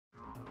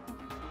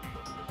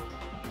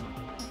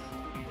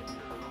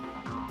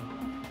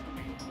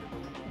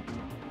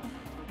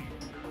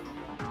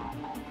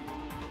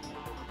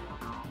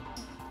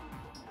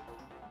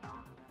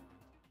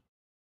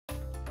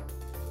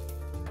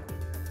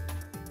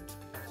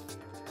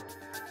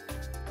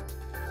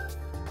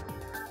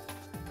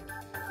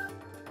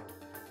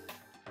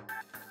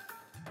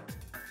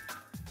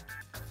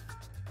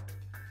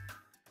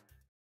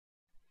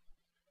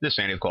This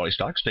annual quality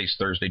stocks takes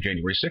Thursday,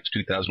 January 6,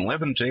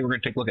 2011. Today we're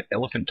going to take a look at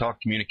Elephant Talk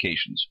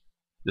Communications.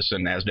 This is a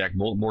NASDAQ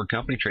bulletin board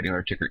company trading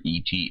under ticker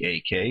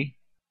ETAK.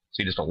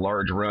 See just a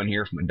large run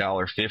here from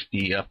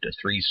 $1.50 up to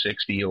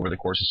 $3.60 over the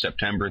course of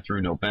September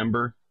through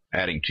November,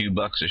 adding $2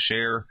 a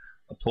share,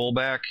 a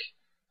pullback,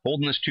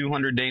 holding this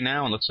 200-day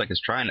now, and looks like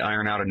it's trying to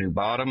iron out a new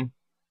bottom.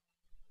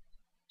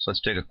 So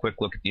let's take a quick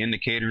look at the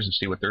indicators and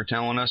see what they're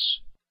telling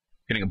us.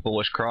 Getting a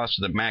bullish cross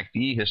to the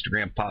MACD,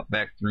 histogram popped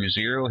back through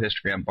zero,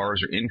 histogram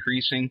bars are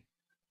increasing.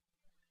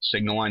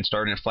 Signal line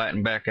starting to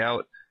flatten back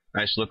out.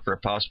 Nice look for a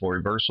possible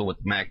reversal with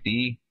the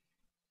MACD.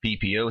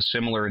 PPO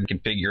similar in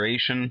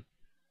configuration.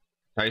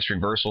 Nice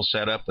reversal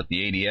set up with the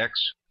ADX.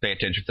 Pay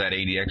attention for that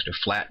ADX to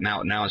flatten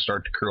out now and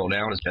start to curl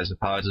down as the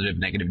positive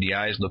negative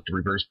DIs look to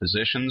reverse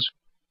positions.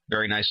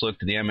 Very nice look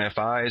to the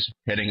MFIs,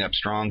 heading up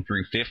strong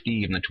through 50.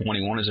 Even the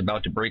 21 is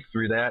about to break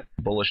through that.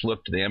 Bullish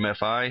look to the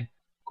MFI.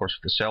 Of course,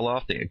 with the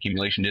sell-off, the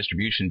accumulation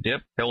distribution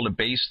dip. Held a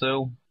base,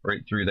 though, right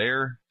through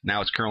there.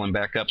 Now it's curling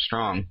back up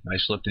strong.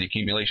 Nice look to the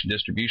accumulation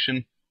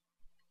distribution.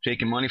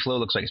 Shaking money flow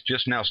looks like it's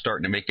just now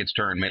starting to make its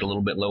turn. Made a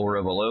little bit lower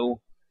of a low.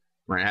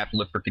 We're going to have to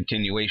look for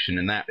continuation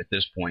in that at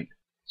this point.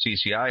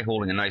 CCI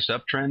holding a nice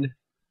uptrend.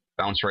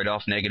 Bounce right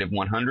off negative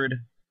 100. Of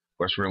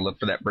course, we're going to look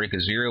for that break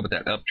of zero, but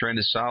that uptrend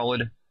is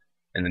solid.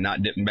 And the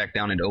not dipping back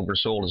down into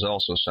oversold is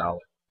also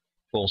solid.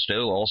 Full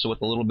still, also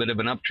with a little bit of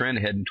an uptrend,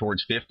 heading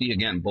towards 50.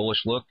 Again,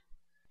 bullish look.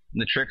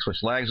 And the tricks,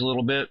 which lags a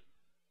little bit,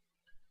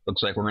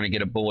 looks like we're going to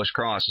get a bullish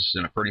cross. This is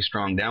in a pretty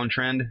strong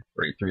downtrend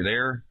right through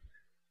there.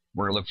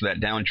 We're going to look for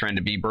that downtrend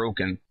to be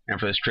broken and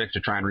for this trick to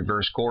try and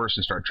reverse course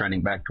and start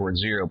trending back towards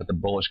zero. But the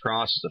bullish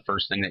cross is the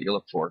first thing that you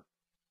look for.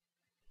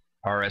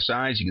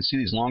 RSIs, you can see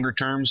these longer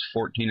terms,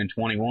 14 and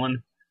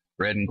 21,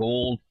 red and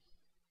gold,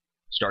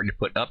 starting to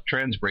put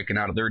uptrends, breaking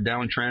out of their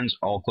downtrends,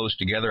 all close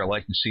together. I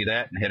like to see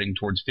that and heading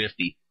towards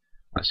 50.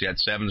 I see that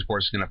 7, of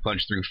course, is going to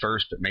punch through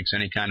first. If it makes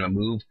any kind of a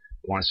move.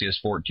 We want to see us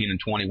 14 and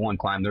 21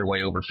 climb their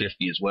way over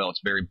 50 as well.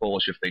 It's very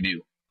bullish if they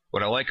do.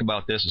 What I like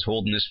about this is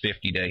holding this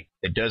 50-day.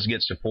 It does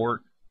get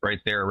support right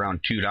there around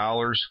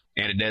 $2,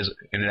 and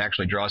it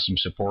actually draws some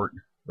support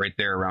right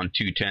there around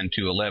 $2.10,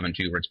 $2.11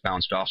 too, where it's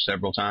bounced off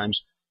several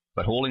times.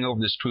 But holding over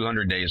this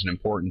 200-day is an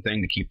important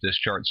thing to keep this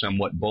chart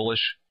somewhat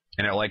bullish.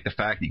 And I like the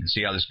fact that you can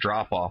see how this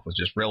drop-off was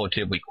just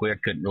relatively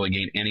quick. Couldn't really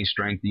gain any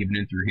strength even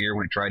in through here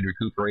when it tried to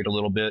recuperate a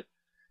little bit.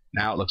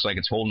 Now it looks like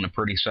it's holding a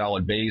pretty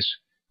solid base,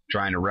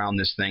 trying to round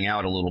this thing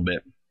out a little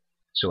bit.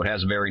 So it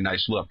has a very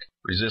nice look.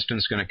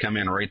 Resistance going to come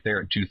in right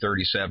there at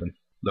 237.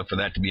 Look for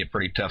that to be a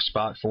pretty tough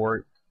spot for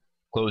it.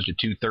 Closed at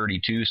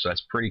 232, so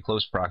that's pretty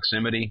close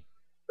proximity.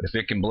 But if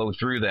it can blow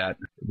through that,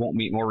 it won't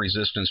meet more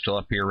resistance till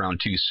up here around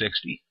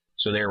 260.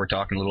 So there we're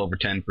talking a little over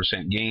 10%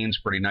 gains.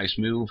 Pretty nice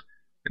move.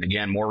 And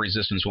again, more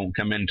resistance won't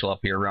come in until up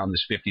here around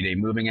this 50-day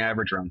moving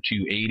average, around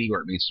 280,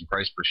 where it meets some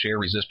price per share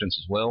resistance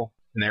as well.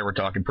 And there we're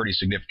talking pretty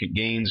significant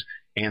gains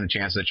and the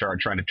chance of the chart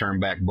trying to turn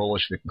back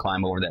bullish if it can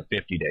climb over that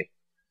 50-day.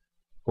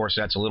 Of course,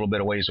 that's a little bit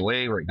of ways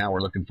away. Right now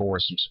we're looking for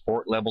some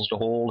support levels to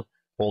hold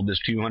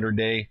this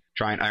 200-day,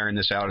 try and iron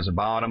this out as a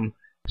bottom,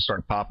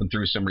 start popping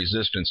through some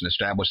resistance and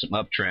establish some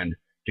uptrend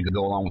to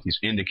go along with these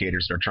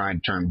indicators that are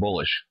trying to turn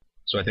bullish.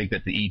 So I think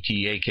that the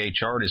ETAK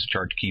chart is a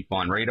chart to keep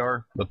on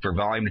radar. Look for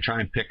volume to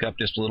try and pick up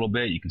just a little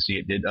bit. You can see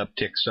it did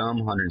uptick some,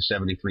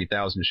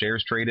 173,000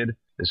 shares traded.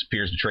 This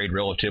appears to trade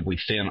relatively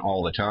thin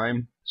all the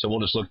time. So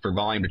we'll just look for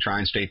volume to try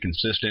and stay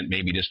consistent,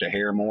 maybe just a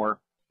hair more.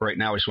 Right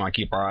now we just want to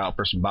keep our eye out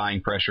for some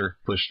buying pressure,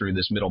 push through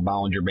this middle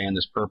Bollinger Band,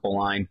 this purple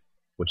line,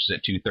 which is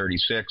at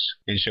 236,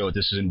 and show that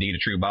this is indeed a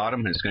true bottom,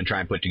 and it's going to try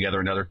and put together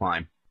another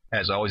climb.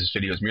 As always, this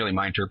video is merely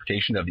my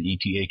interpretation of the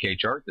ETAK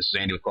chart. This is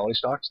Andy with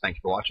QualityStocks. Thank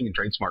you for watching and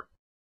trade smart.